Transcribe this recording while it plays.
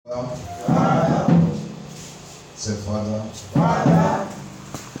Say, Father, I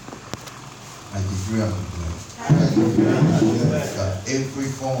decree and declare that every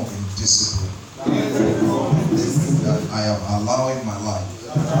form of indiscipline that I have allowed in my life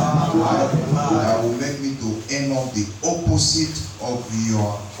that will make me to end up the opposite of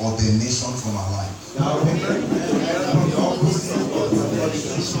your ordination for my life.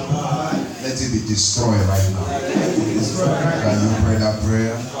 Let it be destroyed right now. Can you pray that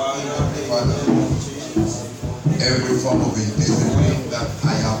prayer? Father, every form of indiscipline that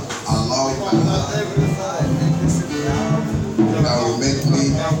I have allowed in my life that will make me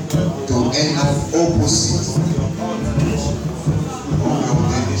to end up opposite of your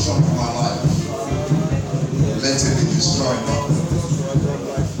ordination for my life. Let it be destroyed now.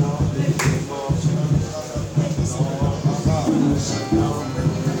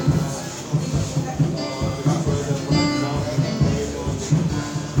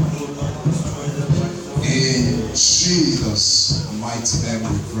 In Jesus' mighty name we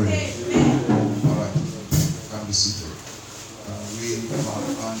pray. Alright, can be seated. Can we have our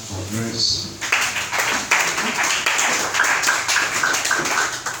hand for grace?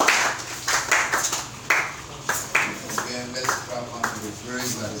 Again, let's clap hand for the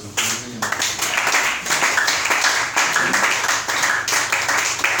grace that is operating in us.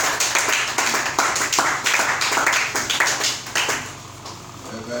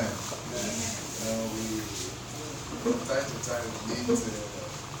 Amen. From time to time meet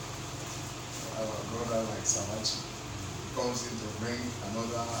our brother like Samachi. He comes in to bring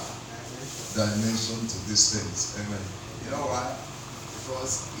another dimension to these things. Amen. You know why?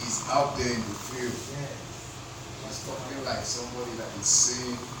 Because he's out there in the field. He's talking like somebody that is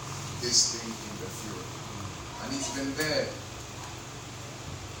seeing this thing in the field. And he's been there.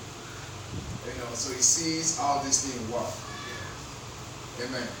 You know, so he sees how this thing works.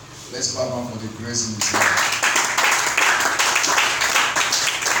 Amen. Let's clap on for the grace in this life.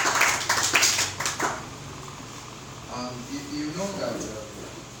 You know that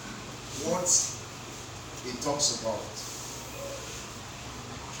what it talks about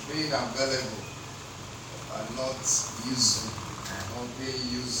being available and not useful, not being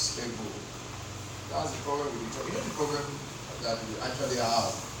usable. That's the problem with the church. You know the problem that we actually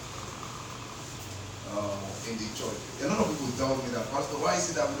have in the church. A lot of people tell me that, Pastor, why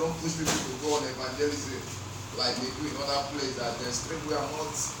is it that we don't push people to go on evangelism like they do in other places, that the straight we are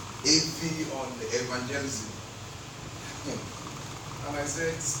not heavy on the evangelism? And I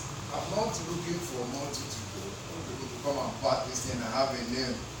said, I'm not looking for multitude people to come and back this thing and have a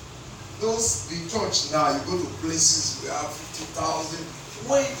name. The church now, you go to places we have 50,000.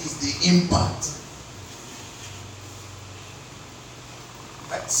 Where is the impact?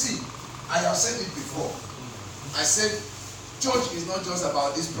 See, I have said it before. I said, church is not just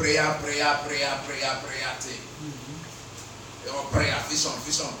about this prayer thing. Or prayer, vision,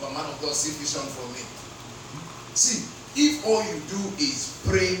 but man of God, see vision for me. See, if all you do is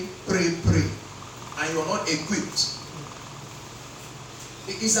pray, and you're not equipped,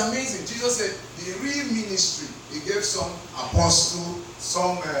 it is amazing. Jesus said the real ministry, he gave some apostle,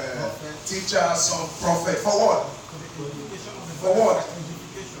 some teacher, some prophet. For what? For what?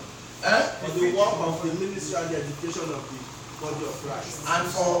 For the work of the ministry and the education of the body of Christ.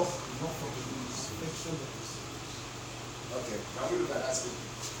 And for? Okay, can we look at that scripture?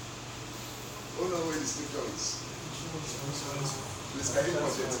 Oh no, where the scripture is. Please, can you put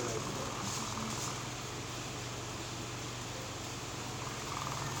it?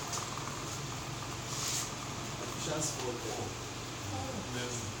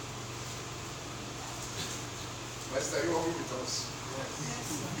 Master, you are with us.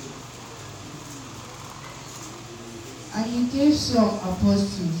 And he gave some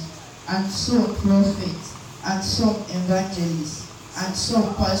apostles, and some prophets, and some evangelists, and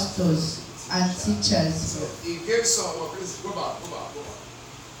some pastors, and teachers. So he gave some, please go back.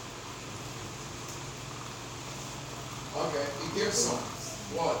 Okay, he gave some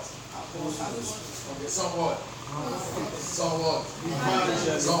what? Okay, some what? Some what?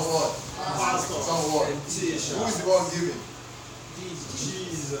 Some what? Some what? Who is the one giving?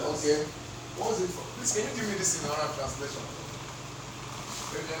 Jesus. Okay. What was it for? Please, can you give me this in another translation?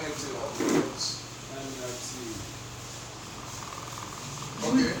 Okay.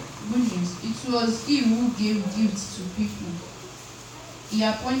 Good news. It was he who gave gifts to people. He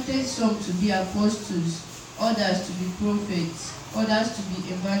appointed some to be apostles, others to be prophets, others to be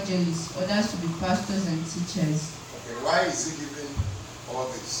evangelists, others to be pastors and teachers. Okay, why is he giving all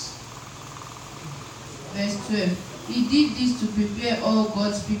this? Verse 12. He did this to prepare all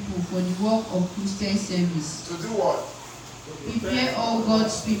God's people for the work of Christian service. To do what? prepare all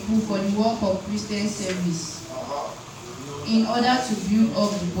God's people for the work of Christian service in order to build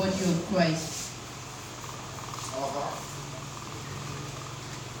up the body of Christ.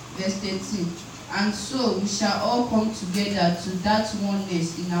 Verse 13. And so we shall all come together to that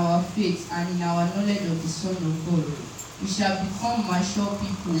oneness in our faith and in our knowledge of the Son of God. We shall become mature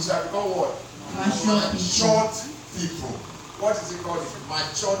people. We shall become what? Mature people. What is it called?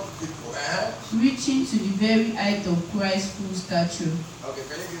 Mature people. Reaching to the very height of Christ's full stature. Okay,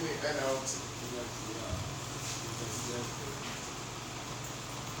 can you give me an out?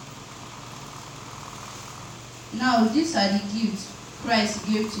 Now these are the gifts Christ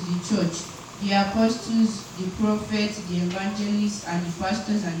gave to the church: the apostles, the prophets, the evangelists, and the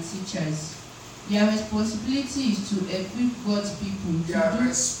pastors and teachers. Their responsibility is to equip God's people to Their do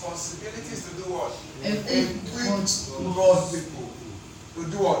responsibility is to do what? equip God's people. To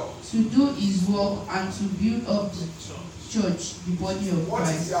do what? To do His work and to build up the church, the body of What is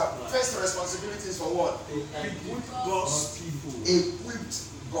Christ. their first responsibility is for what? Equip God's people. Equipped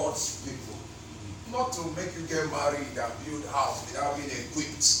God's people. Not to make you get married and build house without being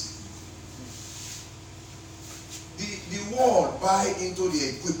equipped. The world buy into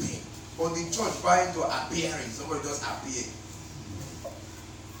the equipping, but the church buy into appearing. Somebody just appear.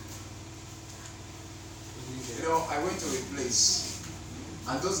 You know, I went to a place,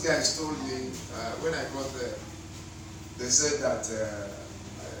 and those guys told me when I got there, they said that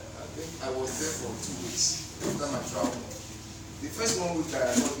I think I was there for 2 weeks every time I traveled. The first 1 week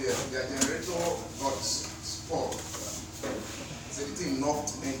I got there, their generator got spoiled. So the thing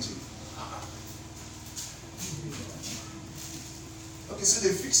knocked engine. Okay, so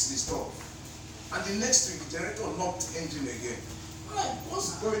they fixed the stuff. And the next week, the generator knocked engine again. I'm like,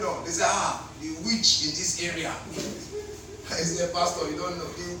 what's going on? They say, the witch in this area. I say, Pastor, you don't know.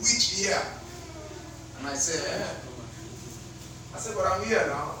 The witch here. And I said, but I'm here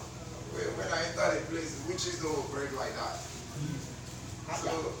now. When I enter the place, the witches don't operate like that.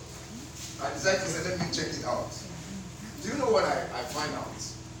 So I decided to say, let me check it out. Do you know what I find out?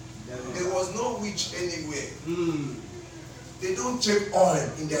 There was no witch anywhere. They don't check oil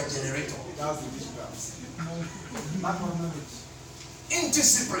in their generator. That's the witchcraft.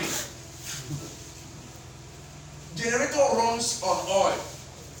 Indiscipline. Generator runs on oil.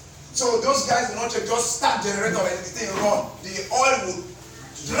 So those guys will not check, just start generator and the thing run. The oil will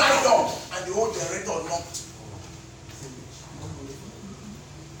dry up and the whole generator knocked.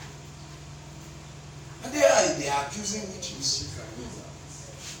 And they are accusing witches.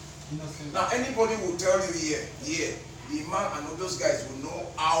 Now anybody will tell you here, the man and all those guys will know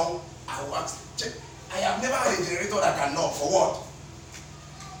how I work. Check. I have never had a generator that can knock. For what?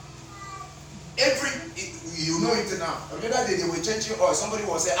 You know it now. The other day they were changing oil. Somebody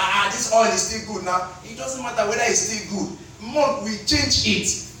was saying, this oil is still good now. It doesn't matter whether it's still good. Month we change it.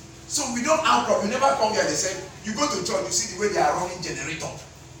 So we don't have problem. You never come here. They said, you go to church, you see the way they are running generator.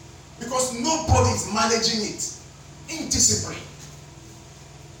 Because nobody is managing it. Indiscipline.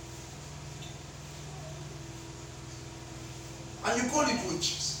 And you call it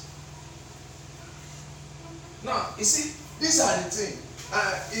witches. Now, you see, these are the things.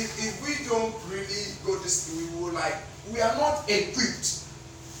 If we don't really go this, we are not equipped.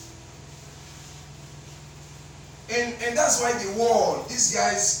 And that's why the world, these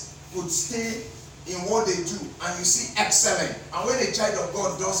guys could stay in what they do, and you see excellent. And when a child of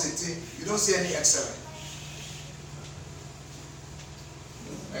God does a thing, you don't see any excellent.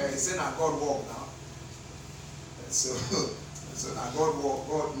 It's saying that God walk now. So now God walk.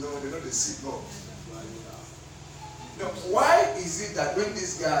 God, no, they know they see God. Now, why is it that when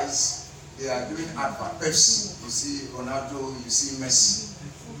these guys, they are doing advert, Pepsi, you see Ronaldo, you see Messi,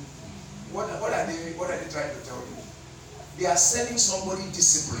 what are they trying to tell you? They are selling somebody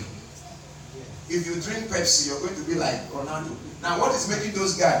discipline. If you drink Pepsi, you're going to be like Ronaldo. Now, what is making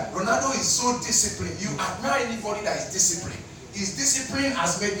those guys? Ronaldo is so disciplined. You admire anybody that is disciplined. His discipline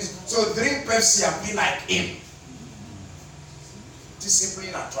has made this. So drink Pepsi and be like him. Discipline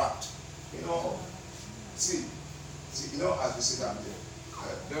attract. You know, see, you know, as we sit down there,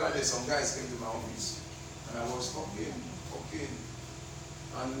 the other day some guys came to my office and I was talking,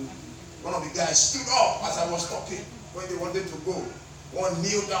 and one of the guys stood up as I was talking when they wanted to go. One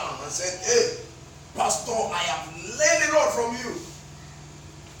kneeled down and said, "Hey, Pastor, I have learned a lot from you."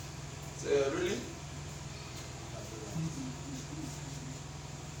 I said, "Really?"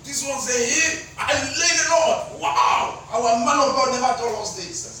 This one said, "Hey, I learned a lot. Wow, our man of God never told us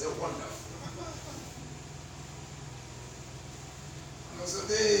this." I said, "Wonderful." So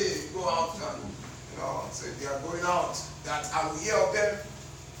they go out and, say they are going out, that I will hear of them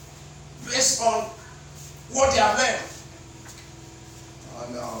based on what they have learned.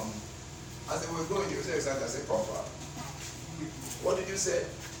 And as they were going, you say exactly, I said, Papa, what did you say?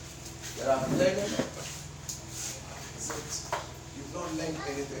 That I'm learning? He said, you've not learned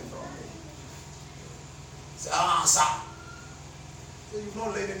anything from me. He said, sir. He said, you've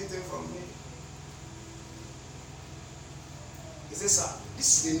not learned anything from me. He said, sir,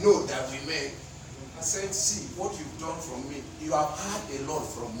 this is the note that we made. I said, see, what you've done from me, you have heard a lot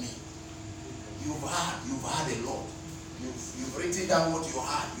from me. You've heard a lot. You've written down what you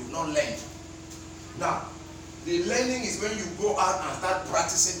heard. You've not learned. Now, the learning is when you go out and start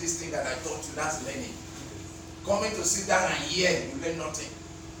practicing this thing that I taught you. That's learning. Coming to sit down and hear, you learn nothing.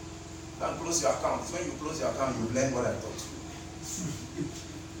 Then close your account. It's when you close your account, you learn what I taught you.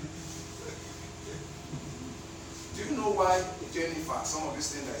 Do you know why Jennifer, some of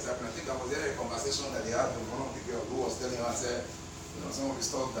these things that is happening? I think I was there in a conversation that they had with one of the girls who was telling her, I said, some of the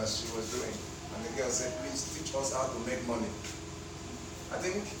stuff that she was doing. And the girl said, please teach us how to make money. I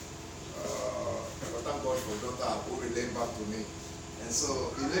think, thank God for daughter who relayed back to me. And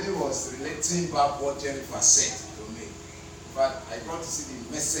so the lady was relating back what Jennifer said to me. But I got to see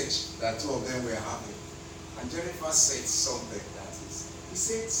the message that two of them were having. And Jennifer said something that is, he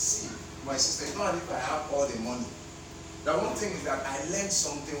said, see, my sister, it's not as if I have all the money. The one thing is that I learned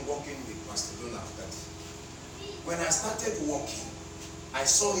something working with Pastor Donald, that when I started working, I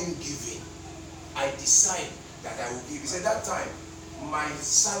saw him giving. I decided that I would give. He said that time, my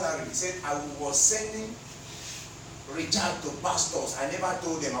salary, he said I was sending recharge to pastors. I never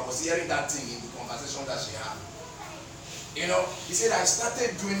told them. I was hearing that thing in the conversation that she had. You know, he said I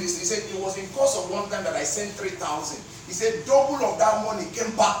started doing this. He said it was in course of one time that I sent 3,000. He said double of that money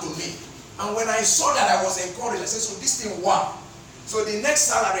came back to me. And when I saw that, I was encouraged. I said, so this thing worked. So the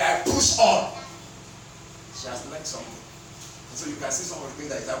next salary, I pushed on. She has learned something. And so you can see some of the things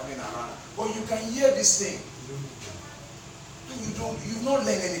that is happening around. But you can hear this thing. And you've not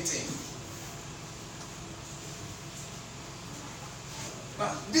learned anything.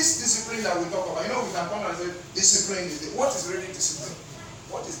 Now, this discipline that we talk about, we can come and say, discipline is it. What is really discipline?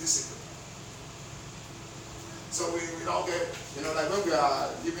 What is discipline? So we now get, like when we are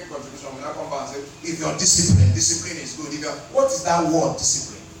giving contribution, we now come back and say, if you're disciplined, discipline is good. What is that word,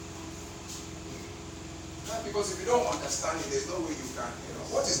 discipline? Because if you don't understand it, there's no way you can,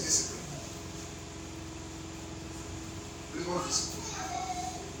 what is discipline? What is discipline?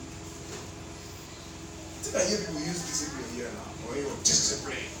 I think I hear people use discipline here now. Or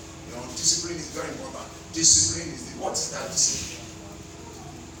discipline. Discipline is very important. Discipline is what is that discipline?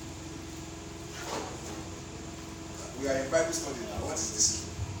 We are in Bible study now. What is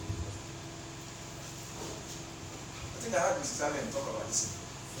discipline? I think I heard Mrs. Allen talk about discipline.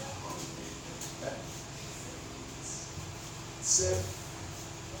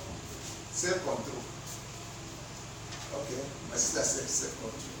 Self-control. Okay, my sister said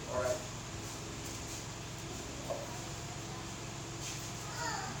self-control. All right.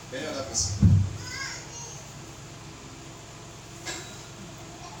 Any other person?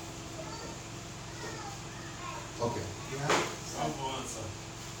 Okay. Yeah. Answer.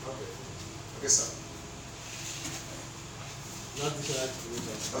 Okay, sir. Not the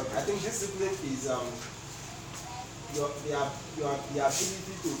okay. I think discipline is the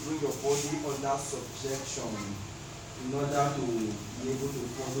ability to bring your body under subjection in order to be able to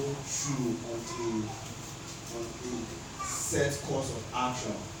follow through on a set course of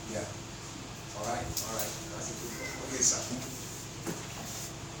action. Yeah. All right. That's a good one. Okay, sir.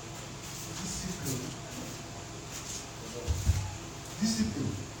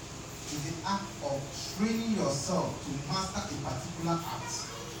 Discipline is the act of training yourself to master a particular act,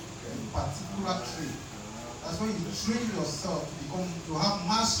 a particular trait. That's when you train yourself to have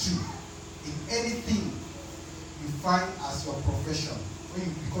mastery in anything you find as your profession. When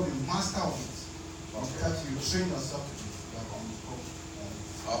you become a master of it, you train yourself to it.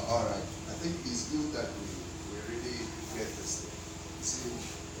 All right. I think it's good that we really get this thing. See,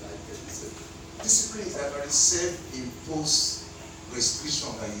 like discipline is a very self-imposed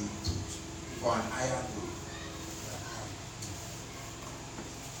restriction that you do for an higher goal.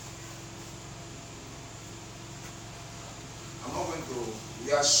 I'm not going to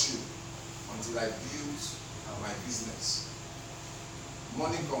wear shoe until I build my business.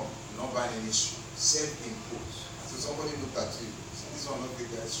 Money come, not buying any shoe. Self-imposed. So somebody looked at you. This one not big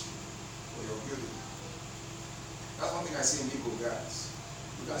guys for your building. That's one thing I see in Igbo guys.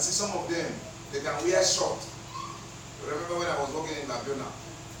 You can see some of them, they can wear short. Remember when I was working in Labiona,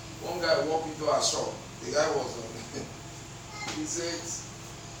 one guy walked into our shop. The guy was, he said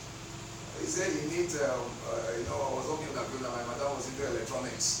he needs, I was working in Labiona, my mother was into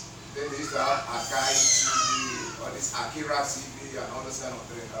electronics. Then they used to have Akai TV, or this Akira TV, and all those kind of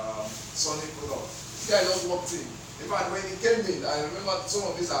things. Sony product. This guy just walked in. In fact, when he came in, I remember some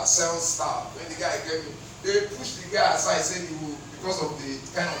of these are sales staff. When the guy came in, they pushed the guy aside, saying he will, because of the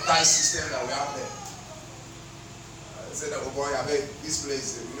kind of tie system that we have there. I said, oh boy, I beg this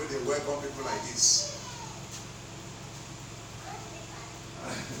place, you know, they welcome people like this.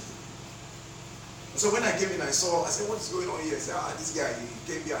 So when I came in, I said, what is going on here? I said, this guy, he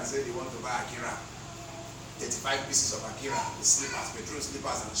came here and said he wanted to buy Akira. 35 pieces of Akira, the slippers, petrol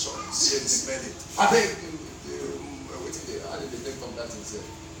slippers and shorts. She smell it. I think, how did they take from that and say,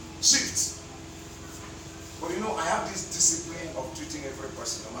 shift. But you know, I have this discipline of treating every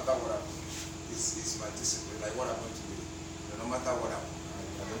person, no matter what happens. It's my discipline, like what happened to me. No matter what happens,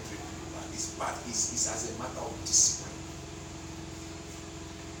 I don't treat people bad. It's bad. It's as a matter of discipline.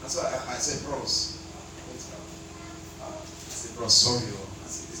 And so I said, bros, I said, bros, sorry. I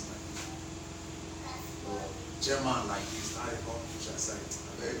said, this man. Chairman like this, now they come push aside.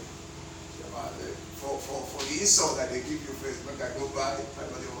 For the insult that they give you first, when I go buy,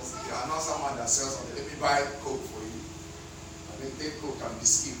 everybody wants to. I know someone that sells something. Let me buy Coke for you. I mean, take Coke and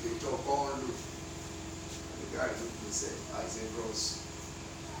biscuit. They talk, come on, look. And the guy looked at me and said, I said, bros,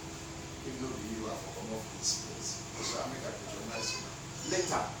 if not you, I will come off this place. So I make a patronize you.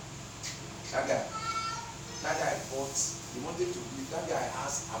 Later, that guy bought, he wanted to leave. That guy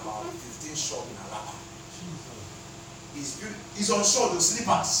has about 15 shops in Alaba. He's on shore, the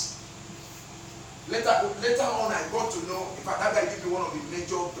slippers. Later on, I got to know, in fact, that guy gave me one of the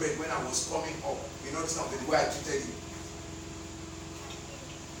major bread when I was coming up. You know, this is the way I treated him.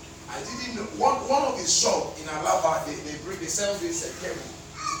 I didn't know. One of his shops in Alaba, they sell this cable,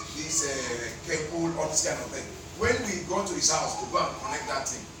 all this kind of thing. When we go to his house to go and connect that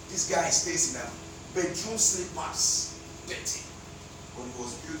thing, this guy stays in a bedroom slippers, dirty. But he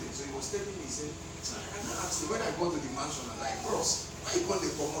was building, so he was telling me, he said, I asked him, when I go to the mansion, I'm like, bros, why you going to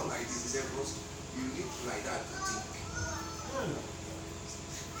come on like this? He said, bros, you need to like that to think.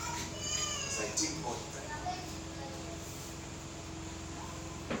 As I think all the time.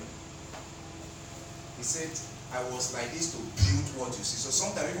 He said, I was like this to build what you see. So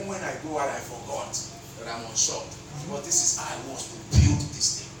sometimes even when I go out, I forgot that I'm on shop. But this is how I was to build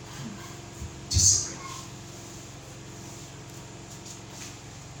this thing. Discipline.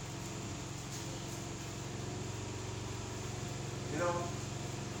 You know,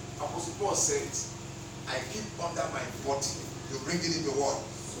 Apostle Paul said, I keep under my body. You bring it in the world.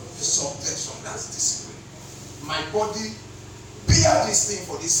 Subjection. That's discipline. My body, bear this thing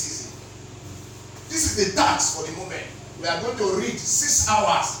for this season. This is the task for the moment. We are going to read 6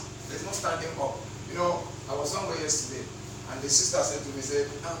 hours. There's no standing up. You know, I was somewhere yesterday, and the sister said to me,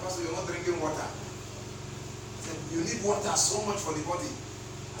 Pastor, you're not drinking water. I said, you need water so much for the body.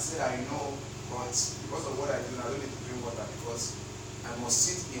 I said, I know, but because of what I do, I don't need to drink water because I must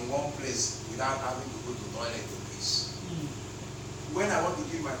sit in one place without having to go to the toilet to piss. When I want to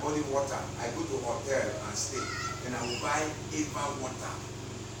give my body water, I go to a hotel and stay. Then I will buy Ava water.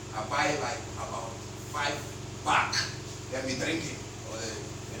 I buy like about 5 pack. Then we drink it. Or,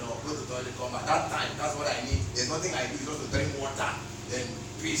 go to the toilet, come back. That time, that's what I need. There's nothing I do, just to drink water. Then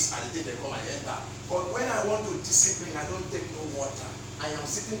piss, and the day they come, I enter. But when I want to discipline, I don't take no water. I am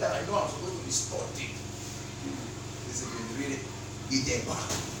sitting there, I know I'm supposed to be studying. Discipline, really. Eat eba,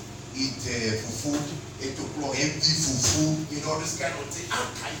 eat fufu, eat oklo, empty fufu, this kind of thing. How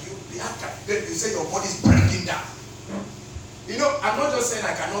can you be? Then you say your body is breaking down. I'm not just saying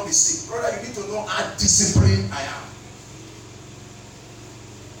I cannot be sick. Brother, you need to know how disciplined I am.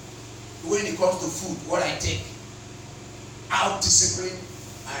 When it comes to food, what I take, how disciplined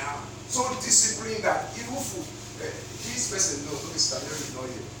I am. So disciplined that even food, this person knows, Mr. Mary is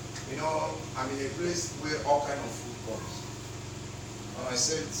not here. I'm in a place where all kind of food comes. And I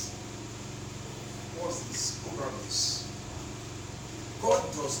said, what's this? Who brought this? God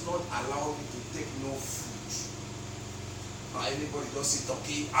does not allow me to take no food. Anybody just eat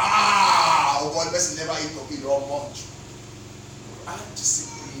turkey. One person never eat turkey the whole month. How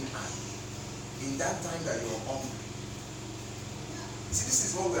disciplined are you in that time that you're hungry? See, this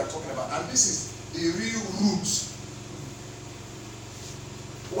is what we are talking about, and this is the real root.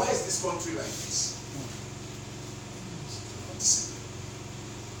 Why is this country like this? Discipline.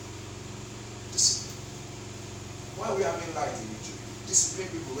 Discipline. Why we having light in Egypt?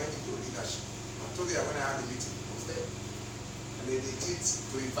 Discipline people went into leadership. I told you when I had a meeting, I was there. And they did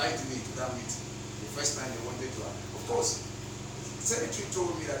to invite me to that meeting. The first time they wanted to have. Of course, the secretary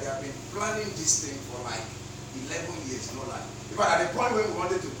told me that they have been planning this thing for like 11 years, But at the point when we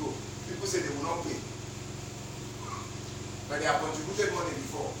wanted to go, people said they will not pay. But they have contributed money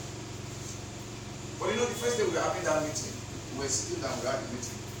before. But you know, the first day we were having that meeting, we were sitting down, we had the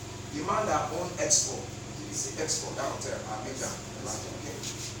meeting. The man that owned Expo, you see Expo, that hotel, I met them. Like, okay,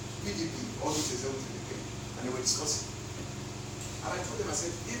 PDP, all those things, everything came. And they were discussing. And I told them, I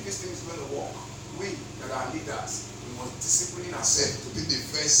said, if this thing is going to work, we that are leaders, we must discipline ourselves to be the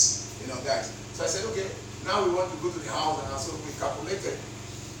first, guys. So I said, okay, now we want to go to the house, and so we calculated.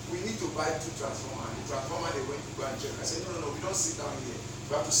 We need to buy 2 transformers. And the transformer, they went to go and check. I said, no, we don't sit down here.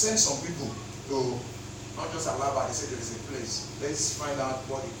 We have to send some people to, not just Alaba, they said there is a place. Let's find out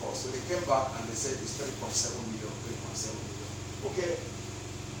what it costs. So they came back and they said it's 3.7 million, 3.7 million. Okay.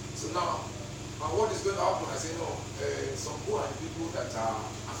 So now, what is going to happen? I say, no, some who are the people that are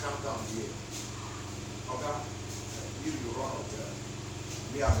accountant here. Okay? You run hotel.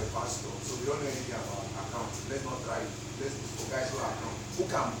 Me, I'm a pastor, so we don't know anything about accounts. Let's not try it. Let's look for guys who are account, who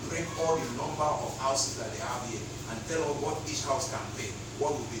can break all the number of houses that they have here and tell us what each house can pay,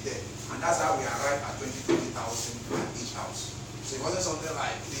 what will be there. And that's how we arrived at 20,000 at each house. So it wasn't something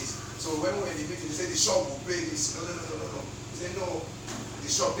like this. So when we were in the meeting, they said the shop will pay this. No. They said, no, the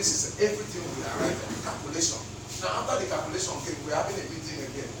shop, this is everything we arrived at, the calculation. Now after the calculation came, we're having a meeting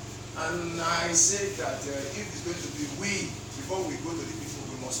again. And I said that if it's going to be we, before we go to the people,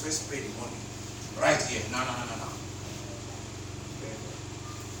 we must first pay the money. Right here. No.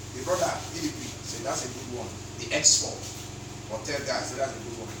 The brother, PDP, said that's a good one. The X4 hotel guy said that's a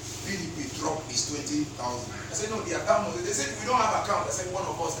good one. PDP drop is 20,000. I said, no, the account, they said, we don't have account. I said, one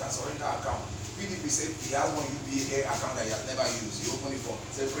of us can surrender account. PDP said he has one UBA account that he has never used. He opened it for him.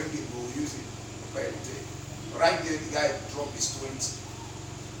 Said, bring it, we'll use it. Right there, the guy dropped his 20.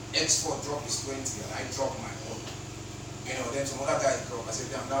 X4 drop is 20, and I drop my own. Then some other guy drop. I said,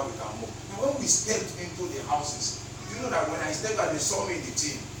 damn, now we can move. Now when we stepped into the houses, you know that when I stepped out, they saw me in the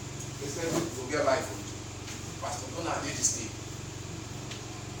team. They said, we'll get life for you. Pastor Donna did this thing.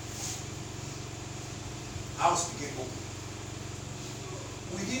 House became open.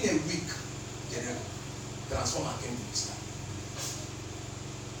 Within a week, the transformer came to the start.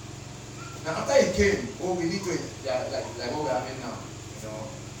 Now after it came, we need to, like what we're having now,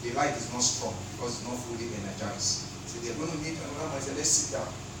 the light is not strong because it's not fully energized. So they're going to need another money. So let's sit down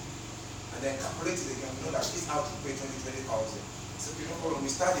and then calculate it again. We know that it's out to pay 20,000. So no problem. We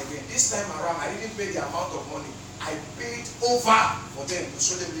start again. This time around, I didn't pay the amount of money. I paid over for them to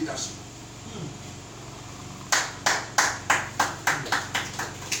show them leadership.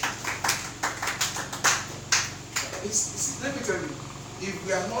 Let me tell you, if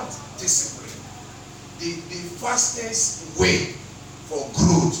we are not disciplined, the fastest way for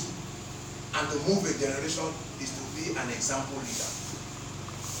growth and to move a generation is to be an example leader.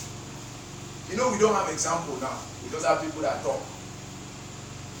 We don't have example now. We just have people that talk.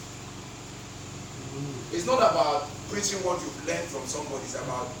 It's not about preaching what you've learned from somebody. It's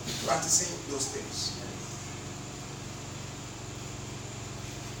about practicing those things.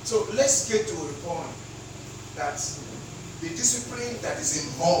 So let's get to a point that the discipline that is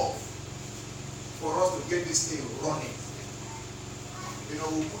involved for us to get this thing running.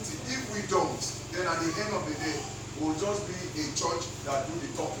 We'll put it. If we don't, then at the end of the day, we'll just be a church that do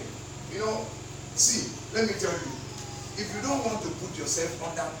the talking. See, let me tell you, if you don't want to put yourself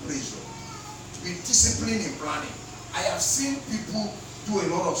under pressure, to be disciplined in planning. I have seen people do a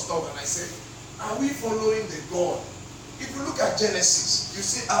lot of stuff, and I said, are we following the God? If you look at Genesis, you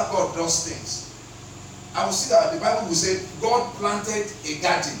see how God does things. I will see that the Bible will say God planted a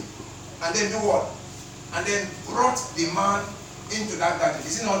garden, and then do what? And then brought the man into that garden.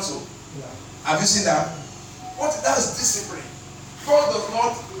 Is it not so? Yeah. Have you seen that? That's discipline. God does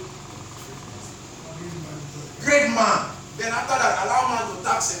not grade man. Then after that, allow man to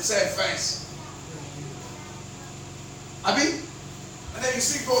tax himself first. Abi? And then you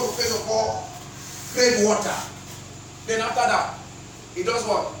see God who first of all grade water. Then after that, he does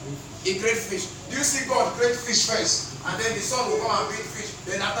what? He grade fish. Do you see God grade fish first? And then the sun will come and grade fish.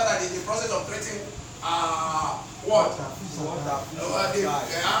 Then after that, in the process of creating what?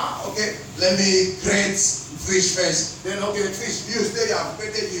 Okay, let me create fish first. Then okay, fish, you stay there, I've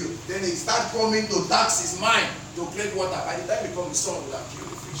created you. Then he start coming to tax his mind to create water. By the time he comes, the sun will have killed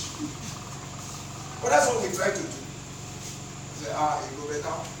the fish. But that's what we try to do. Say, it go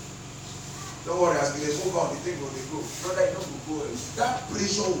better. Don't worry, as we move on, the thing will go. Brother, you don't go. That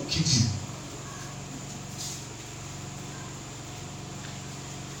pressure will kill you.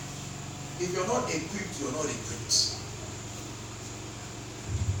 If you're not equipped, you're not equipped.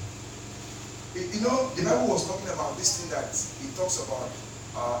 The Bible was talking about this thing that it talks about,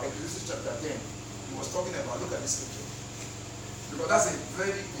 Ecclesiastes chapter 10. He was talking about, look at this scripture. Because that's a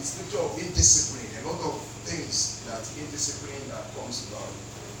very big scripture of indiscipline. A lot of things that indiscipline that comes about.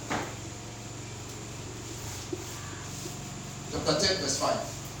 Chapter 10, verse 5.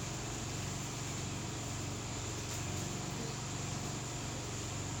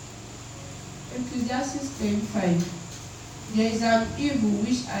 Ecclesiastes 10:5. There is an evil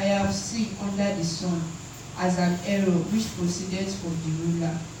which I have seen under the sun, as an error which proceedeth from the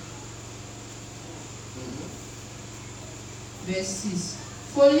ruler. Verse 6.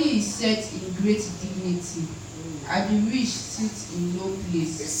 Folly is set in great dignity, and the rich sit in low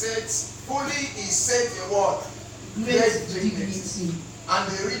place. It says, folly is set in what? Great dignity.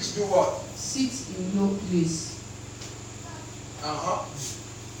 And the rich do what? Sit in low place.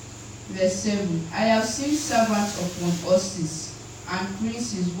 Verse 7. I have seen servants upon horses, and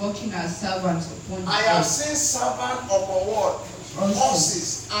princes walking as servants upon the I have seen servants upon what?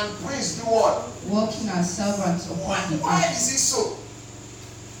 Horses. And princes do what? Walking as servants upon the Why earth. is it so?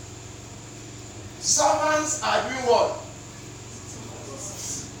 Servants are doing what?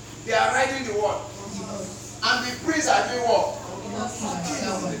 They are riding the what? And the priests are doing what?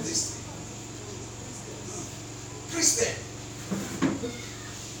 Christian.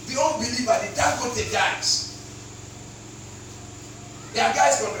 The unbeliever, the Dangote guys. They are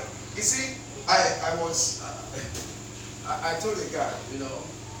guys from, you see, I told a guy,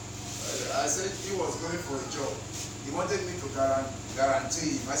 I said he was going for a job. He wanted me to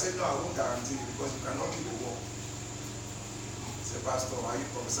guarantee him. I said, no, I won't guarantee you because you cannot keep the work. He said, Pastor, are you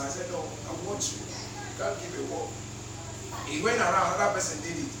prophesying? I said, no, I want you. You can't keep a work. He went around, another person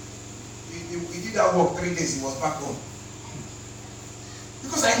did it. He did that work 3 days, he was back home.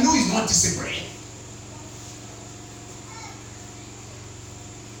 Because I know he's not disciplined.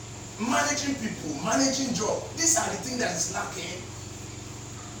 Managing people, managing job, these are the things that is lacking.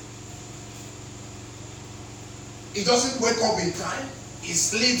 He doesn't wake up in time, he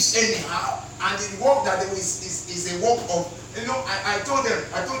sleeps anyhow, and the work that is a work of, I told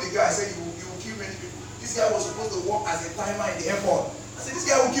the guy, I said, you will kill many people. This guy was supposed to work as a timer in the airport. I said, this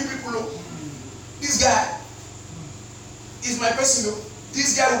guy will kill people. This guy is my person.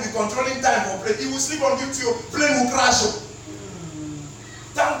 This guy will be controlling time for plane. He will sleep on duty. Plane will crash.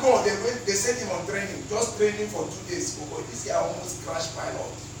 Thank God they sent him on training. Just training for 2 days. But this guy almost crashed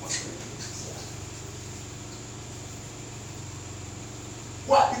pilot.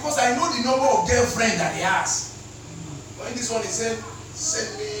 Why? Because I know the number of girlfriends that he has. When this one he said, send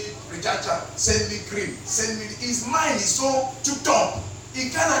me recharger, send me cream, send me. His mind is so took up. He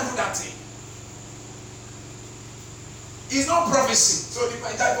cannot do that thing. It's not prophecy. So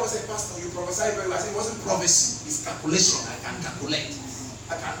my dad was a pastor, you prophesy very well. I said it wasn't prophecy, it's calculation. I can calculate.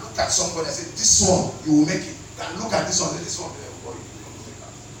 I can look at somebody and say, this one, you will make it. I can look at this one, this one, I will make it.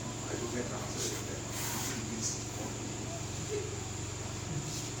 I will make it.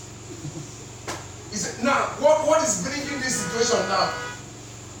 He said, now, what is bringing this situation now?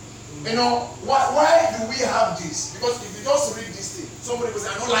 Why do we have this? Because if you just read this thing, somebody will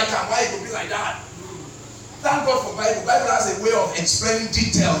say, I don't like him, why it will be like that? Thank God for Bible. Bible has a way of explaining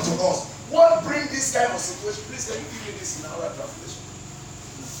detail to us. What brings this kind of situation? Please, can you give me this in our translation?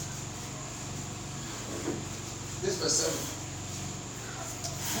 This verse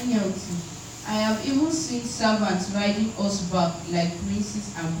 7. NLT. I have even seen servants riding horseback like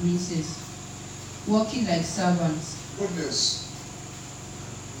princes and princesses, walking like servants. Goodness.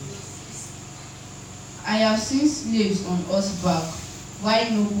 I have seen slaves on horseback,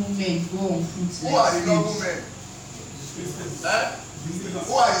 while noble men go on foot like slaves. Who are the noble men?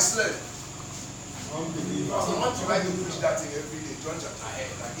 Who are the slaves? So want to write to preach that thing every day, John chapter 8,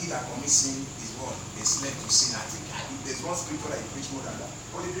 that he that commits sin is what? A slave to sin. I think there's one scripture that you preach more than that.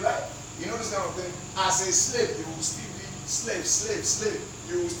 But if you like, this kind of thing, as a slave, you will still be slave.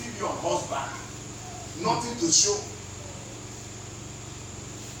 You will still be on horseback. Nothing to show.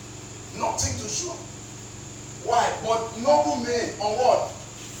 Nothing to show. Why? But noble men on what?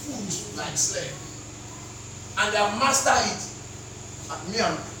 Food like slave. And their master it.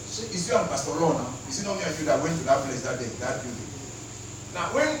 Is you and Pastor Law now? Is it not me and you that went to that place that day, that building? Now,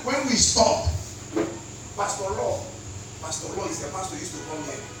 when we stop, Pastor Law is the pastor who used to come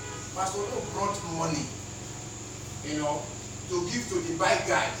here. Pastor Law brought money, to give to the bike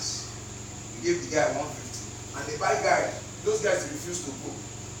guys. He gave the guy 150. And the bike guys, those guys refused to go.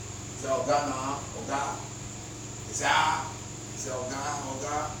 He said, Oga now, Oga. He said,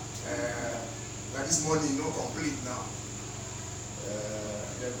 Oga, this money no complete now.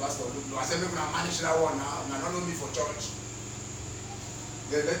 The pastor looked, I said, maybe I manage that one now. I don't know me for church.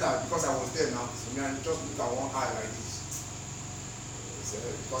 Then later, because I was there now, so I just look at one eye like this. He said,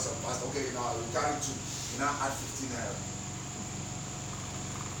 because of pastor, okay, now we carry 2. You now add 15 naira.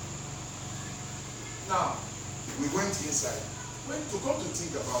 Now, we went inside. To come to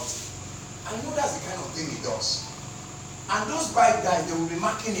think about it, I know that's the kind of thing he does. And those bike guys, they will be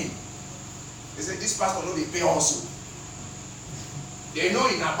marking him. They say, this pastor know they pay also. They know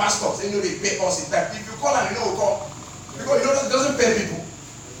in our pastors, they know they pay us in time. If you call and you know, call. Because you know it doesn't pay people.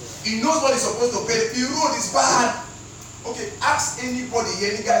 He knows what he's supposed to pay. The road is bad. Okay, ask anybody,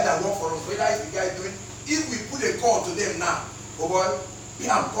 any guy that work for us, whether it's the guy doing, if we put a call to them now, oh boy,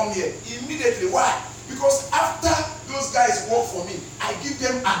 come here. Immediately, why? Because after those guys work for me, I give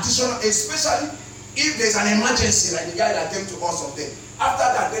them additional, especially if there's an emergency, like the guy that came to us on there. After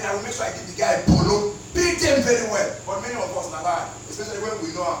that, then I will make sure I give the guy a polo, pay them very well. But many of us now, especially when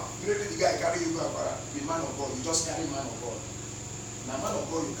we know, immediately the guy carry you go the man of God, you just carry man of God. Now man of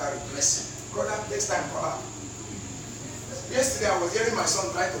God, you carry blessing. Brother, next time, brother. Yesterday I was hearing my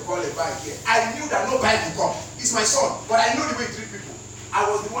son trying to call a bike here. I knew that no bike would come. It's my son, but I know the way he treats people. I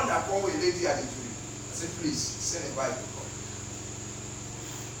was the one that called a lady at the tree. I said, please, send a bike to come.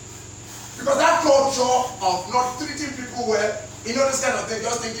 Because that culture of not treating people well, you know this kind of thing,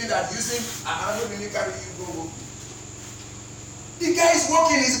 just thinking that using, I don't really carry you, go. The guy is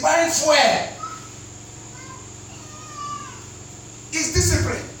working, he's buying fuel. He's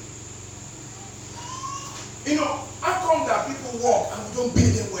disciplined. You know, how come that people work and we don't pay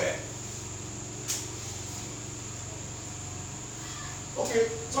them well? Okay,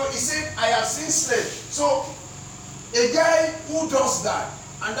 so he said, I have seen slaves. So, a guy who does that,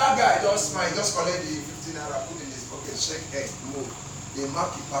 and that guy just collect the 15 naira, put in his pocket, shake head, move. They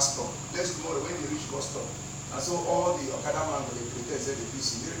mark the pastor. Next tomorrow when they reach bus stop. And so all the Okada man will pretend say the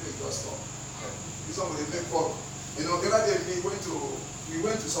PC, they really just stop. This one will make call. You know, the other day we went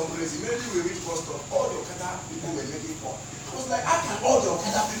to some place, immediately we reached bus stop, all the Okada people were making call. I was like, how can all the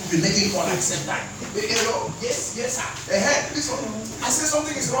Okada people be making call at the same time? They, you know, yes, sir. This one, I said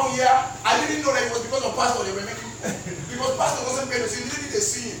something is wrong here. I didn't know that it was because of pastor they were making. Because pastor wasn't paid to see, immediately they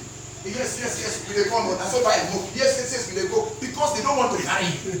see him. Yes, we they come, and so by a book. Yes, we they go. Because they don't want to carry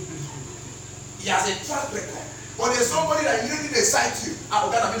him. He has a track record. But there's somebody that immediately they cite you.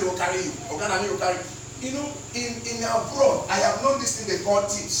 Ogana will carry you. Ogana will carry you. You know, in abroad, I have known this thing they call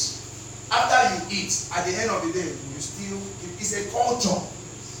tips. After you eat, at the end of the day, it's a culture.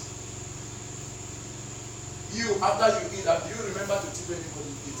 You, after you eat, do you remember to tip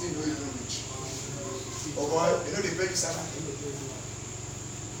anybody eating though you don't reach? Oh boy, you know they pay you salary.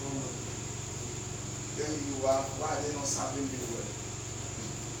 Then you are, why are they not serving me well?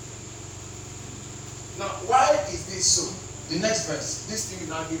 Now, why is this so? The next verse, this thing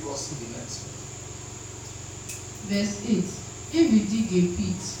will now give us the next verse. Verse 8. If you dig a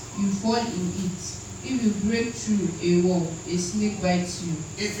pit, you fall in it. If you break through a wall, a snake bites you.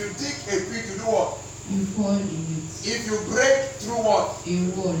 If you dig a pit, you do what? You fall in it. If you break through what? A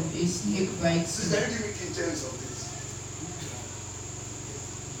wall, a snake bites you. Can you give me King James of this?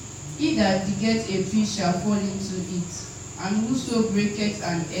 He that diggeth a pit shall fall into it, and whoso breaketh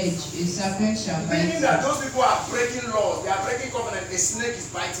an edge, a serpent shall bite him. Meaning that those people are breaking laws, they are breaking covenant, a snake is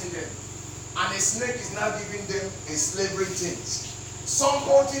biting them. And a snake is now giving them a slavery thing.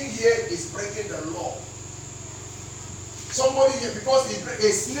 Somebody here is breaking the law. Somebody here, because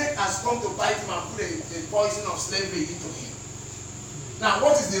a snake has come to bite him and put a poison of slavery into him. Now,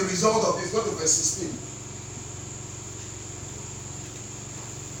 what is the result of this? Go to verse 16.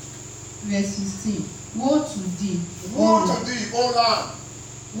 Verse 16. Woe to thee, Woe to thee, O land.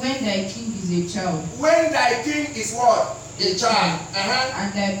 when thy king is a child. When thy king is what? A child.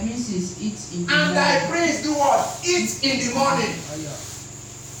 And thy princes eat in the morning. And thy prince do what? Eat in the morning.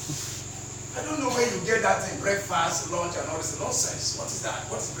 I don't know where you get that thing, breakfast, lunch, and all this nonsense. What is that?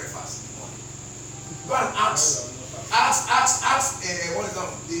 What is breakfast in the morning? Go and ask what is that?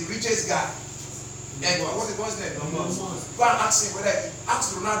 The richest guy. What's his name? Go and ask him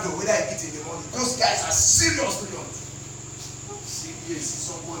ask Ronaldo whether he eat in the morning. Those guys are serious brilliant. See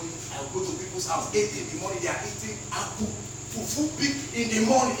somebody, I go to people's house 8 in the morning, they are eating apple, fufu big in the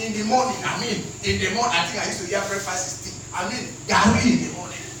morning. I think I used to hear breakfast is tea. Gari in the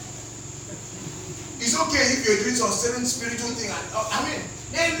morning. It's okay if you're doing some certain spiritual thing.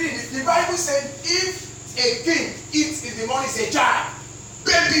 The Bible said if a king eats in the morning, it's a child.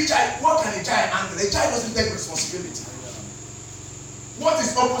 Baby child, what can a child handle? A child doesn't take responsibility. What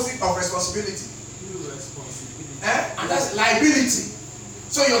is opposite of responsibility? And that's liability.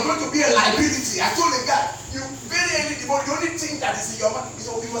 So you're going to be a liability. I told the guy, you very early in the morning, the only thing that is in your mind, it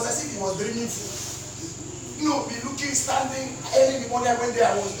was as if he was dreaming food. You know, be looking, standing early in the morning. I went there,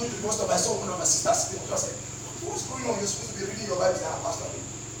 I was going to the bus stop, I saw one of my sisters sitting. I said, what's going on? You're supposed to be reading your Bible. Pastor,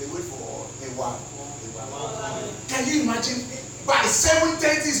 they wait for a while. Can you imagine? By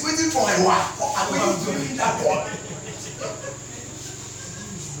 7:30 he's waiting for a while. Are you doing that one?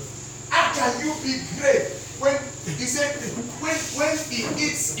 How can you be great when He said, when he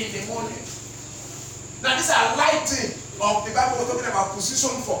eats in the morning. Now these are light things of the Bible we're talking about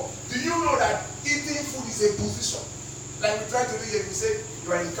position for. Do you know that eating food is a position? Like we try to do here, we say you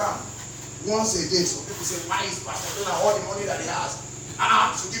are in camp once a day. So people say, why is Pastor Jonah all the money that he has?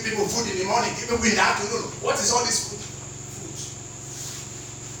 To give people food in the morning, give people in the afternoon. What is all this food? Food.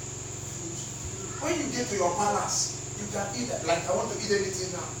 When you get to your palace, you can eat like I want to eat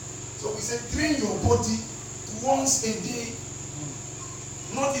anything now. So we say train your body once a day,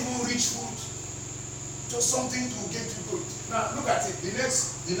 not even rich food, just something to get you good. Now look at it. The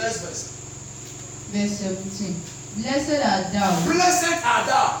next verse. Verse 17. Blessed art thou. Blessed art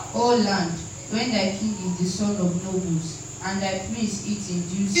thou, O land, when thy king is the son of nobles, and thy prince eat in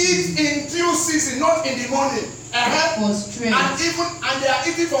due season. eat in due season, not in the morning. For strength. And they are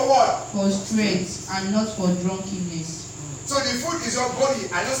eating for what? For strength, and not for drunkenness. So the food is your body.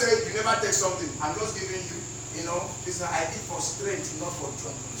 I don't say you never take something. I'm just giving you, it's I eat for strength, not for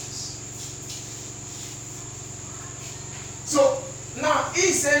drunkenness. So now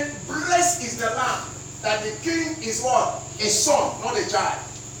he said, blessed is the land that the king is what? A son, not a child.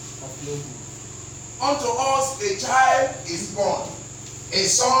 Unto us a child is born, a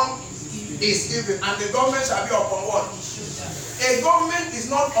son is given, and the government shall be upon what? A government is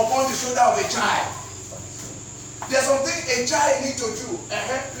not upon the shoulder of a child. There's something a child needs to do.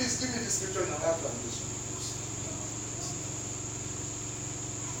 Please give me the scripture in another translation.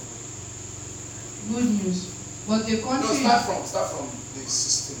 Good news. But the country. No, start from the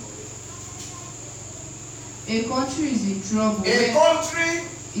 16 already. A country is in trouble. A country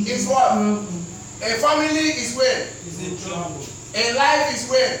is what? Trouble. A family is where? Is in trouble. A life is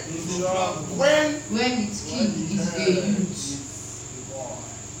where? Is in trouble. When its king is a youth,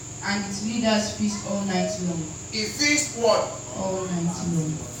 and its leaders feast all night long. He feast what? All night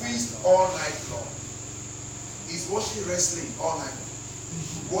long. Feast all night long. He's watching wrestling all night long.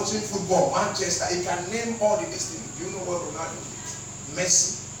 Watching football, Manchester. He can name all the things. Do you know what Ronaldo is?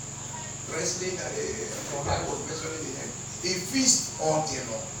 Messi. Wrestling, I was mentioning the name. He feast all day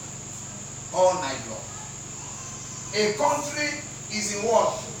long. All night long. A country is in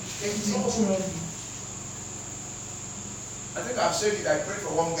what? In trouble. I think I've said it. I prayed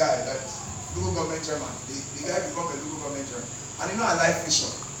for one guy that local government chairman. The guy become a local government chairman. And I like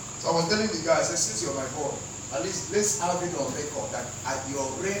vision. So I was telling the guy, I said, since you're my board, at least let's have it on record that your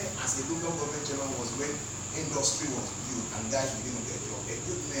reign as a local government chairman was when industry was built and guys beginning to get job. A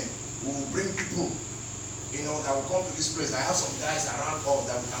good man who will bring people, that will come to this place. I have some guys around us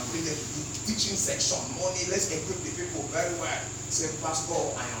that we can bring them to do teaching section, money. Let's equip the people very well. Say, Pastor,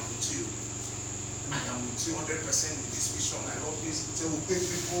 I am with you. I am with you 100% with this vision. I love this. Say, we'll pay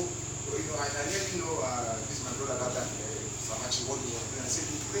people. And I let you know, this is my brother that Samachi, what you want to do. I said,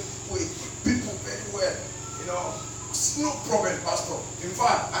 we bring people very well. It's no problem, Pastor. In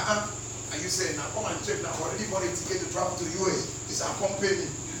fact, and you say, now come and check now. Already bought a ticket to travel to the US. It's a company.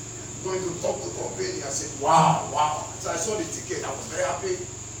 Going to talk to the company. I said, wow. So I saw the ticket. I was very happy.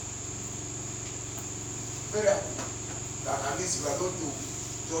 Very happy. That at least we are going to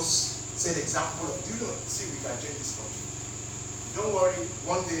just set example of, see we can change this country. Don't worry,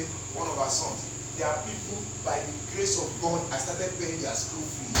 one day, one of our sons, there are people, by the grace of God, I started paying their school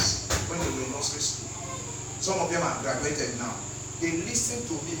fees when they were in nursery school. Some of them are graduated now. They listen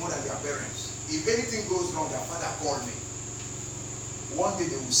to me more than their parents. If anything goes wrong, their father called me. One day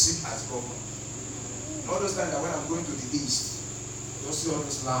they will sit as governor. You understand that when I'm going to the east, you'll see all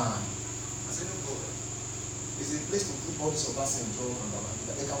this land. I said, no problem. It's a place to put all this Obasanjo and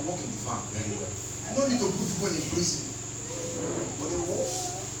Babangida. They can work in the farm very well. I don't need to put people in prison. But they work.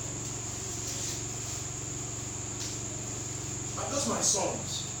 And those my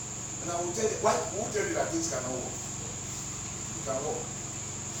sons. And I will tell you, who will tell you that things cannot work? You can work.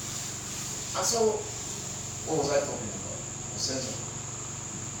 And so, what was I talking about?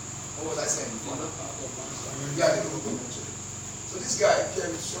 What was I saying before? Yeah, the local convention. So this guy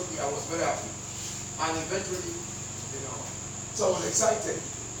came to show me. I was very happy. And eventually, so I was excited.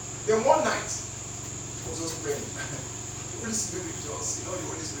 Then one night, I was just praying. The Holy Spirit just, the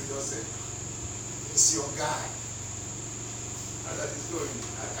Holy Spirit just said, it's your guy. And that is going.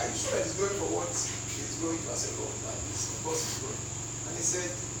 Are you sure that he's going for what he's going to? I said, Lord, that is, of course he's going. And he said,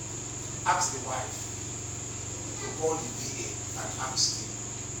 ask the wife to call the DA and ask him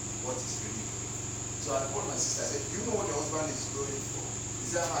what he's really doing. So I called my sister. I said, do you know what your husband is going for?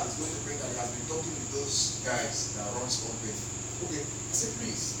 Is that how he's going to bring that? He has been talking with those guys that runs company. Okay. I said,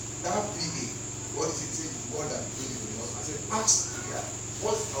 please, that DA, what is it? He said, more than doing with your husband. I said, ask the guy,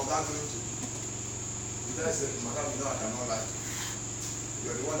 what's our guy going to do? The guy said, Madam, I cannot lie.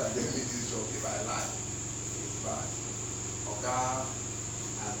 You're the one that gave me this job. If I lie, bad. Oga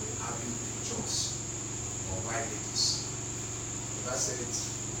has been having pictures of white ladies. Oga said,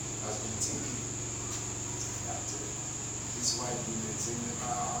 has been thinking that this white women say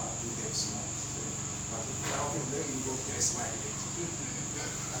never do them small. But now let me go dress my lady.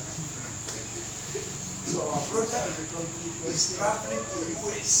 So our brother is traveling to the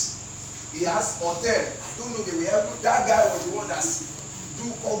US. He has hotel. I don't know, that guy was the one that do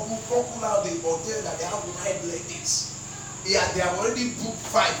call out the hotel that they have white ladies. They have already booked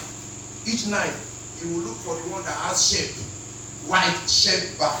 5 each night. He will look for the one that has shape, white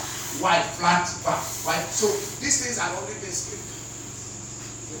shape bar, white flat bar, white. So these things are already been scripted.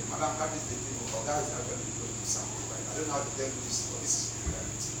 Madam, that is the thing. Oga is actually going to do something right. I don't know how to tell you this, but this is the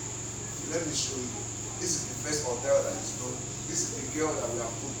reality. So let me show you. This is the first hotel that is known. This is the girl that we have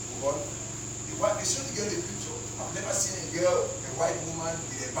put on. They showed the girl the picture. I've never seen a girl, a white woman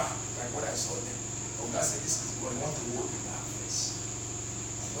with a bag like what I saw them. Oga said, this is what I want to work with her face.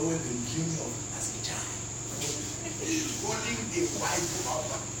 I've always been dreaming of it as a child. Holding a white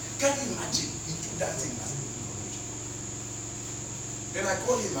woman. Can you imagine? He took that thing as a Then I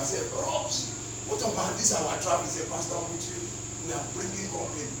called him, I said, Robs, what about this our travel? He said, Pastor, we are bringing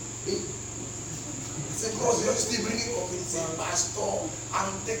company. He said, Bros, you're still bringing company. He said, Pastor,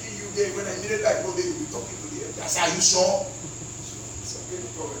 I'm taking you there. When I needed that, go there, you'll be talking to the I said, are you sure? It's okay, no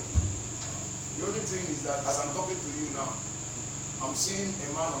problem. The only thing is that as I'm talking to you now, I'm seeing a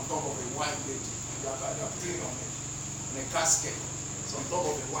man on top of a white lady. They're putting on a casket. It's on top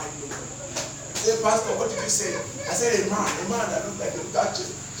of a white lady. I said, Pastor, what did you say? I said, a man that looked like a black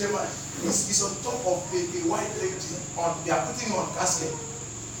chairman. He's on top of a white lady. They are putting on casket.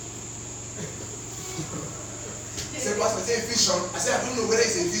 He said, Pastor, it's a vision. I said, I don't know whether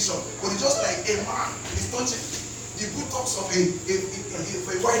it's a vision, but it's just like a man. He's touching the buttocks of a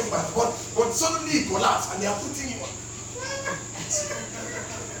white man. But suddenly he collapsed and they are putting him on.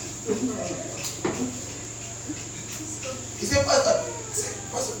 He said, Pastor,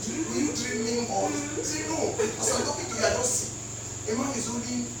 will you dream me more? He said, no. As I'm talking to you, I just see. A man is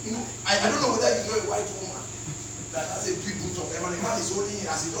holding, I don't know whether you know a white woman that has a big boot of a man is holding,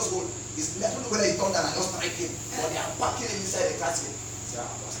 as he just hold, I don't know whether he thought that I just strike him, but they are packing him inside the casket. He said,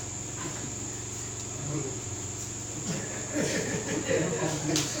 Pastor.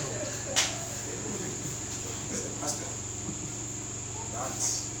 Pastor,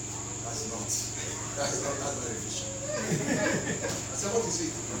 that's not a vision. I said, what is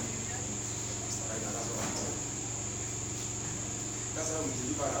it? That's what I'm telling you. That's how we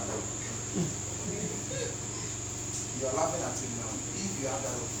deliver our God. You are laughing at him now. If you have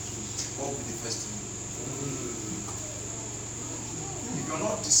that opportunity, what will be the first thing? If you're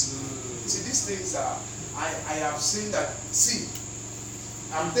not disciplined, see, these things are, I have seen that, see,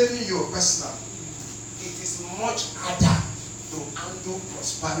 I'm telling you personally, it is much harder to handle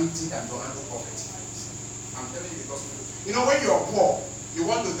prosperity than to handle poverty. I'm telling you because, when you're poor, you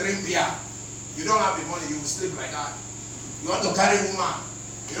want to drink beer, you don't have the money, you will sleep like that. You want to carry woman,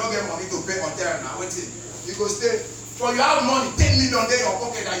 you don't get money to pay hotel now, waiting. You go stay, so you have money, 10 million there in your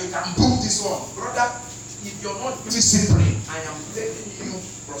pocket that you can book this one. Brother, if you're not disciplined, I am telling you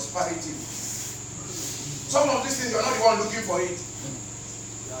prosperity. Some of these things, you're not the one looking for it.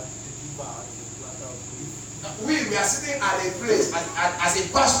 We are sitting at a place as a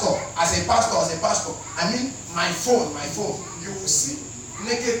pastor. I mean, my phone, you will see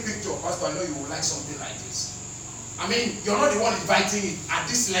naked picture. Pastor, I know you will like something like this. I mean, you're not the one inviting it at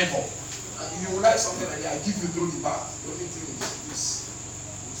this level. You will like something like that. I give you through the back. The only thing is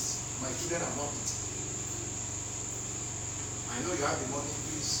my children are not eating. I know you have the money,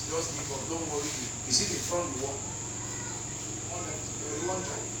 please just give up. Don't worry. You see the front you want.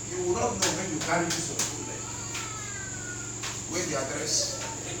 You will not know when you carry this on full leg. Where the address?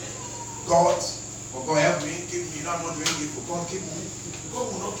 God, for God help me, keep me. I'm not doing it for God, keep me. God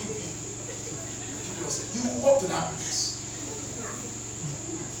will not keep me. You will walk to that place.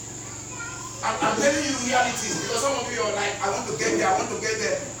 I'm telling you reality because some of you are like, I want to get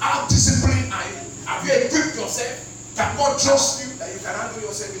there. How disciplined are you? Have you equipped yourself? Can God trust you that you can handle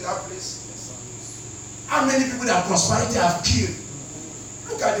yourself in that place? How many people that prosperity have killed?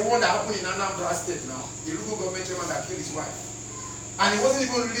 Look at the one that happened in Anambra State now. The local government chairman that killed his wife. And it wasn't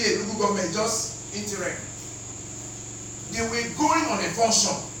even really a local government, just interim. They were going on a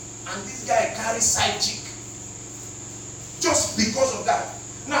function. And this guy carries side chick. Just because of that.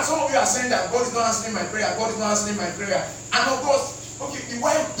 Now some of you are saying that God is not answering my prayer. And of course, okay, the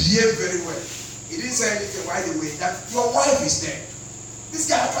wife behaved very well. He didn't say anything while they were that your wife is there. This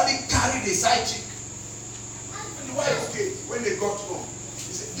guy actually carried a side chick. And the wife, okay, when they got home,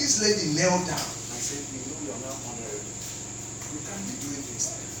 he said, this lady knelt down. I said, you know you're not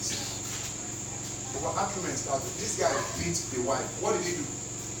for argument that this guy beat the wife. What did he do?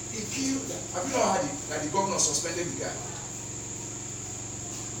 He killed them. Have you not heard it? That the governor suspended the guy.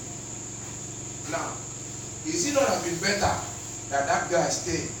 Now, is it not have been better that that guy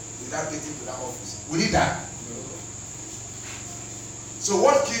stay without getting to that office? Will he die? No. So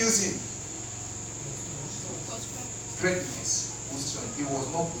what kills him? Greatness, position. He was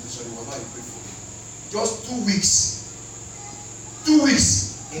not position. He was not a grateful. Just 2 weeks. 2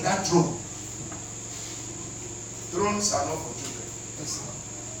 weeks in that throne. Thrones are not for children. Yes, sir.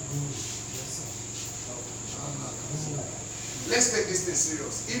 Let's take this thing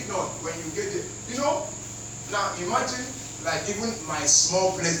serious. If not, when you get there, now imagine, like even my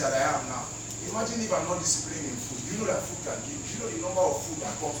small place that I am now. Imagine if I'm not disciplined in food. You know that food can give. You know the number of food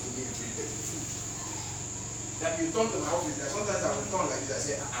that comes to me every day. Food. That you turn to my office. That sometimes I will turn like this. I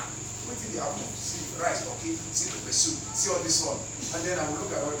say, wait till the apple. See rice, okay? See the soup. See all this one. And then I will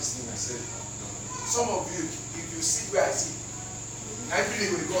look at all these things. I say, some of you, if you sit where I sit, every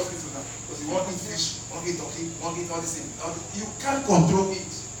day when you go to hospital now, because you want to eat fish, want to eat turkey, want to eat all these things. You can't control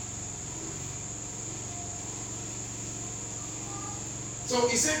it. So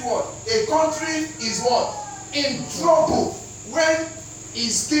he said what? A country is what? In trouble when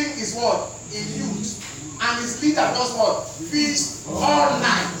his king is what? In youth. And his leader does what? Feast all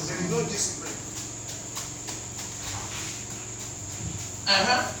night. There is no discipline.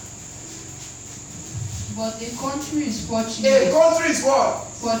 But a country is fortunate. A country is what?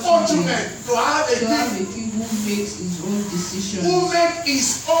 Fortunate to have a king who makes his own decisions. Who makes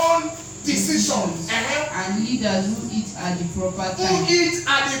his own decisions. And leaders who eat at the proper time. Who eat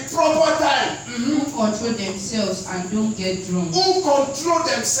at the proper time. Who control themselves and don't get drunk. Who control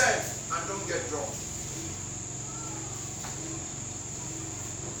themselves and don't get drunk.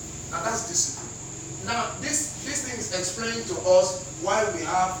 Now that's discipline. Now this thing is explaining to us why we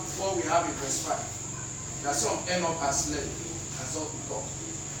have what we have in verse 5. That some end up as slaves and some become.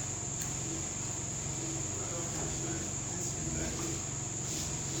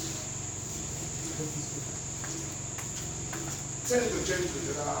 Tell it to change to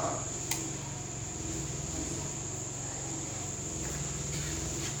the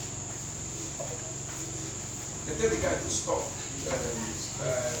They tell the guy to stop.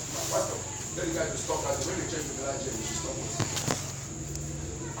 Pastor, tell the guy to stop. As when they change to the other jail, we should stop us.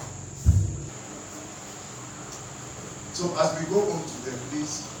 So as we go on to them,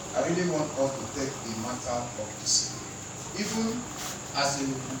 please, I really want us to take the matter of discipline. Even as a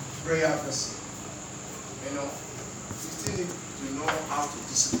prayer person, you still need to know how to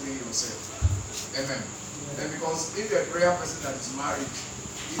discipline yourself. Amen. And because if you're a prayer person that is married,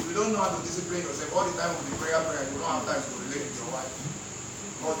 if you don't know how to discipline yourself, all the time with the prayer, you don't have time to relate with your wife.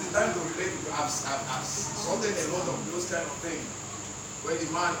 Or the time to relate with I've something a lot of those kind of things. Where the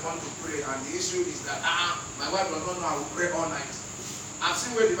man wants to pray and the issue is that my wife does not know how to pray all night. I've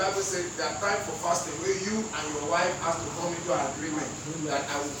seen where the Bible says that time for fasting where you and your wife have to come into an agreement that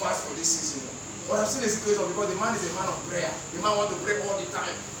I will fast for this season. But I've seen a situation because the man is a man of prayer. The man wants to pray all the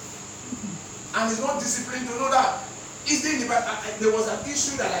time. And he's not disciplined to know that. There was an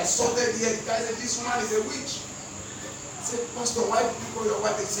issue that I saw there. The guy said this woman is a witch. I said, Pastor, why did you call your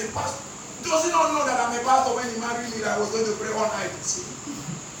wife? He said, Pastor, does he not know that I'm a pastor when he married me that I was going to pray all night?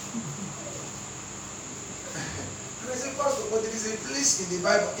 And I said, Pastor, but there is a place in the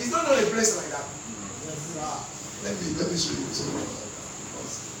Bible. It's not a place like that. Let me show you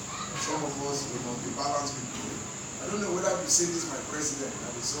some of us will not be balanced people. I don't know whether you say this my president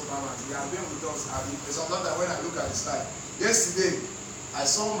and he's so balanced. He has been with us. Sometimes when I look at his life. Yesterday, I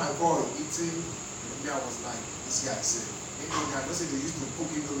saw my boy eating, and I was like, this guy said, Indomie, I don't say they used to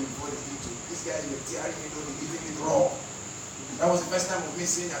cook Indomie before they eat it. This guy is tearing Indomie, eating it raw. That was the first time of me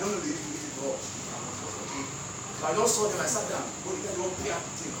seeing it. I don't know they used to eat it raw. Okay. So I just saw them, I sat down. But the guy don't play up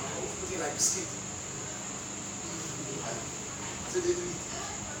the thing. Put it like biscuit. So they do it.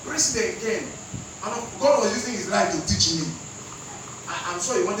 President again. And God was using his life to teach me. I'm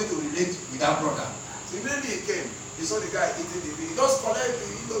sure he wanted to relate with that brother. So immediately he came. He saw the guy eating the thing. He just collect the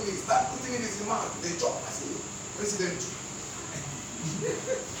Indomie, start putting it in his mouth. They chop. I said, President.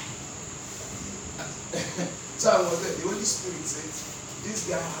 So I was there. The Holy Spirit said, this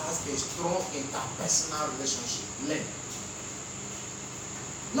guy has a strong interpersonal relationship. Learn.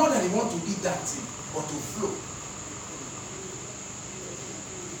 Not that he wants to eat that thing, but to flow.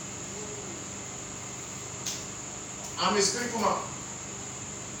 I'm a spiritual man.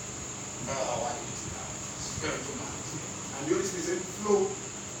 Why did you do that? Spiritual man. And the Holy Spirit said, flow.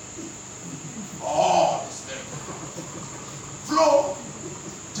 Oh, the Spirit. Flow.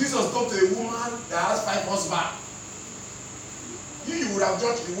 Jesus talked to a woman that has 5 husbands. You would would have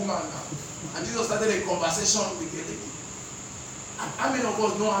judged the woman now. And Jesus started a conversation with the lady. And how many of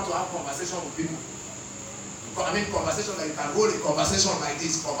us know how to have conversation with people? I mean, conversation that you can hold a conversation like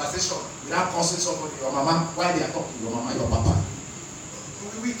this, conversation without cursing somebody, your mama, while they are talking, your mama, your papa.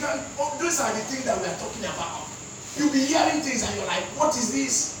 We can't, those are the things that we are talking about. You'll be hearing things and you're like, what is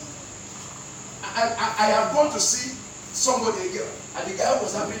this? I have gone to see somebody, and the guy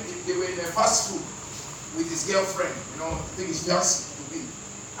was having, they were in a fast food with his girlfriend, you know, I think his fiancé to be.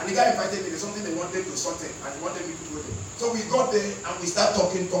 And the guy invited me, there's something they wanted to sort it, and he wanted me to go there. So we got there and we start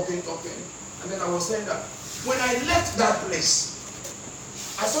talking. And then I was saying that when I left that place,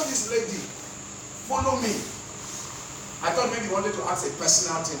 I saw this lady follow me. I thought maybe he wanted to ask a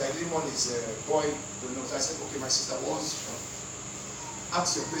personal thing. I didn't want his boy to know. So I said, okay, my sister, ask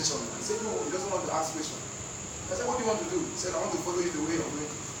your question. He said, no, he doesn't want to ask question. I said, what do you want to do? He said, I want to follow you the way you're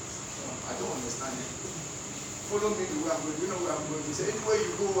going. I don't understand it. Follow me the way I'm going. You know where I'm going. He said, anywhere you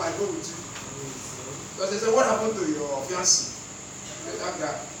go, I go with you. Because they said, what happened to your fiancé? That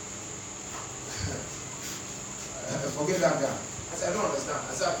guy. Forget that guy. I said, I don't understand.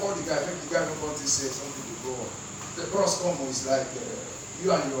 I said, I called the guy. Maybe the guy don't want to say something to go on. The cross combo is like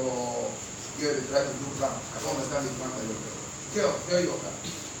you and your girl they try to do plan. I don't understand the plan that you're doing. Girl, tell your guy.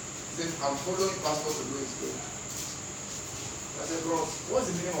 He said, I'm following pastor to do his will. I said, bro,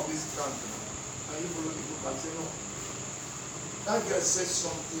 what's the meaning of this plan? Can you follow the book? I said, no. That girl said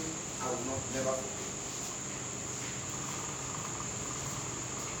something I will not never forget.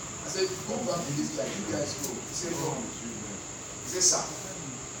 I said, go back to this guy. You guys go. He said, no. He said, sir.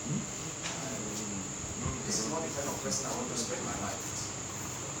 This is not the kind of person I want to spend my life with.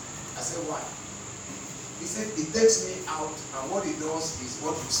 I said, why? He said, it takes me out, and what he does is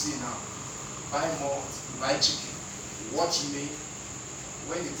what you see now. Buy more, buy chicken. Watch me.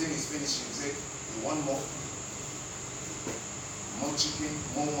 When the thing is finished, he said, you want more? More chicken,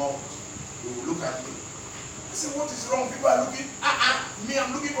 more. He will look at me. I said, what is wrong? People are looking, me,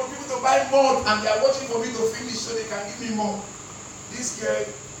 I'm looking for people to buy more, and they are watching for me to finish so they can give me more. This girl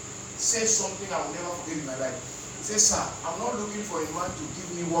said something I will never forget in my life. He said, sir, I'm not looking for a man to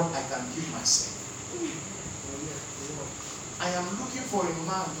give me what I can give myself. I am looking for a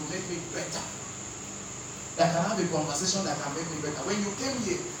man to make me better. That can have a conversation that can make me better. When you came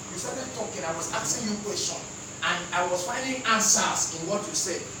here, you started talking, I was asking you questions, and I was finding answers in what you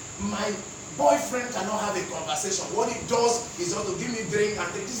said. My boyfriend cannot have a conversation. What he does is not to give me drink,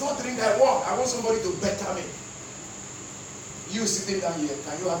 and it is not drink I want. I want somebody to better me. You sitting down here,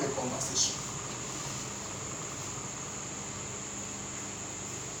 can you have a conversation?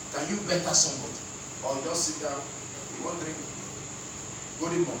 Can you better somebody? Or just sit down, you want drink?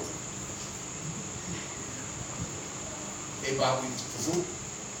 Golden malt. Eba with fufu,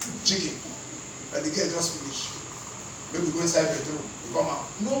 chicken. And the girl just finish. Maybe go inside the bedroom, you come out.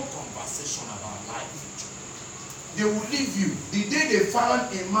 No conversation about life. They will leave you. The day they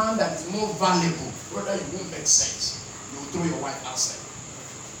found a man that is more valuable, brother, it won't make sense. Throw your wife outside.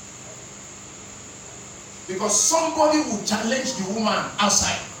 Because somebody will challenge the woman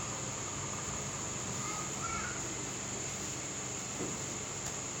outside.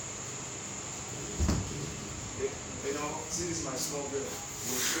 You know, see this is my small girl. We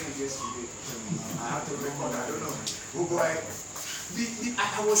were praying yesterday. I had to record, I don't know. Oh boy.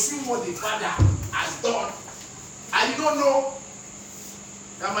 I was seeing what the father has done. I did not know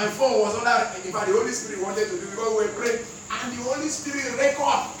that my phone was under, in fact, the Holy Spirit wanted to do because we were praying. And the Holy Spirit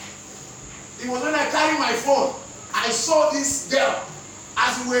record. It was when I carried my phone, I saw this girl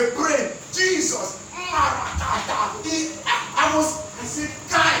as we were praying. Jesus, I said,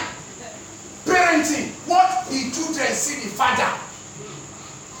 Kai, parenting, what the children see the father,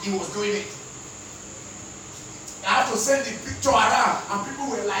 he was doing it. I had to send the picture around, and people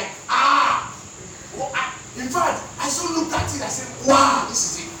were like, in fact, I so looked at it, I said, wow,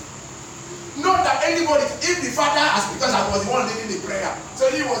 this is it. Not that anybody, if the father has, because I was the one leading the prayer, so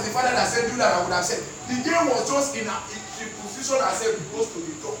if it was the father that said do that, I would have said, the girl was just in a position that said, close to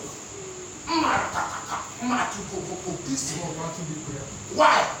the door. This is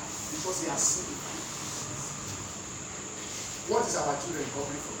why? Because he has seen it. What is our children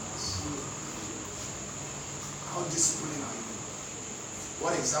covering from us? How disciplined are you?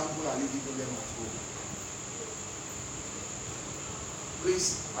 What example are you giving them at home?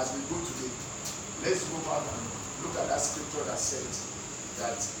 Please, as we go today, let's go back and look at that scripture that says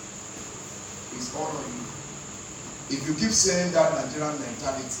that is honoring you. If you keep saying that Nigerian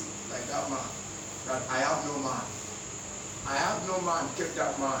mentality, like that man, that I have no man. I have no man kept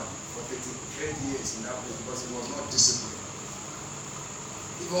that man for 38 years in that place because he was not disciplined.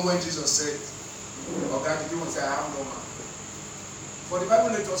 Even when Jesus said, oh God, did you want to say I have no man? For the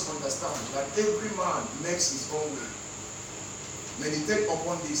Bible let us understand that every man makes his own way. Meditate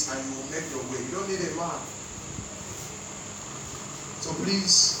upon this and you will make your way. You don't need a man. So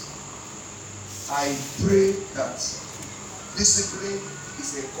please, I pray that discipline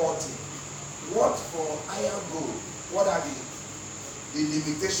is a core thing. What for higher goal? What are the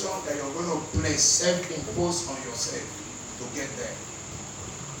limitations that you're going to place, self-impose on yourself to get there?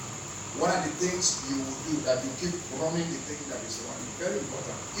 What are the things you will do that you keep running the thing that is running? Very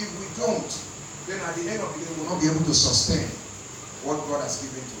important. If we don't, then at the end of the day, we will not be able to sustain what God has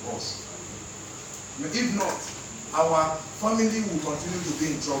given to us. If not, our family will continue to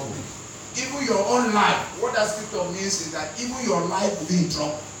be in trouble. Even your own life, what that scripture means is that even your life will be in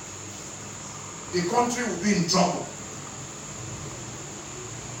trouble. The country will be in trouble.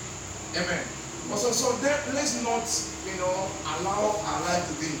 Amen. So let's not, allow our life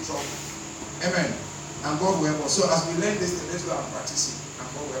to be in trouble. Amen. And God will help us. So as we learn this thing, let's go and practice it. And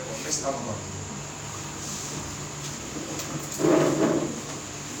God will help us. Let's stand up.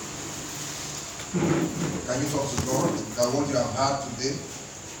 Can you talk to God that what you have heard today,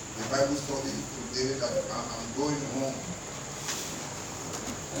 the Bible study today, that I'm going home,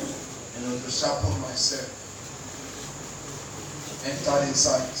 to sharpen myself, enter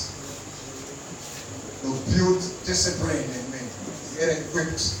inside, to build discipline in me, get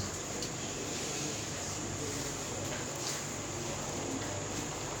equipped